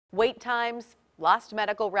Wait times, lost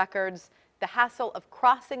medical records, the hassle of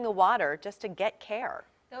crossing the water just to get care.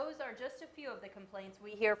 Those are just a few of the complaints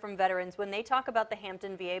we hear from veterans when they talk about the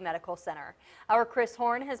Hampton V-A Medical Center. Our Chris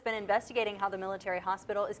Horn has been investigating how the military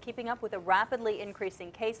hospital is keeping up with a rapidly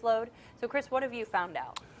increasing caseload. So Chris, what have you found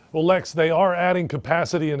out? Well, Lex, they are adding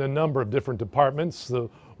capacity in a number of different departments. The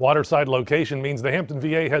waterside location means the Hampton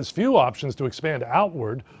VA has few options to expand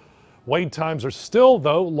outward. Wait times are still,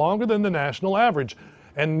 though, longer than the national average,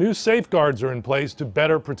 and new safeguards are in place to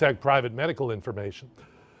better protect private medical information.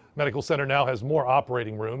 Medical Center now has more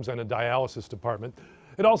operating rooms and a dialysis department.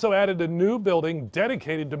 It also added a new building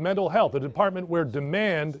dedicated to mental health, a department where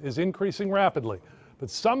demand is increasing rapidly. But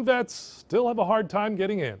some vets still have a hard time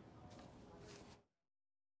getting in.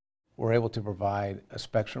 We're able to provide a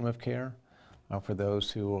spectrum of care for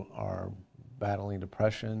those who are battling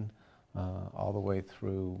depression, all the way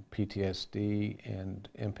through PTSD and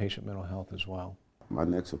inpatient mental health as well. My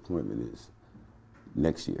next appointment is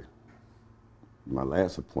next year. My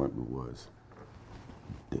last appointment was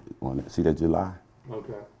see that July?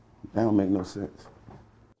 Okay. That don't make no sense.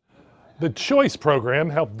 The Choice program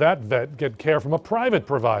helped that vet get care from a private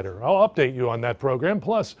provider. I'll update you on that program.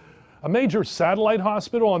 Plus, a major satellite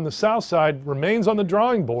hospital on the south side remains on the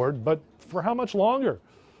drawing board, but for how much longer?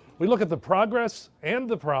 We look at the progress and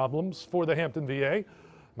the problems for the Hampton VA.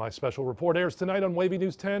 My special report airs tonight on Wavy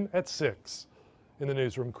News 10 at 6. In the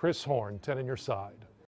newsroom, Chris Horn, 10 on your side.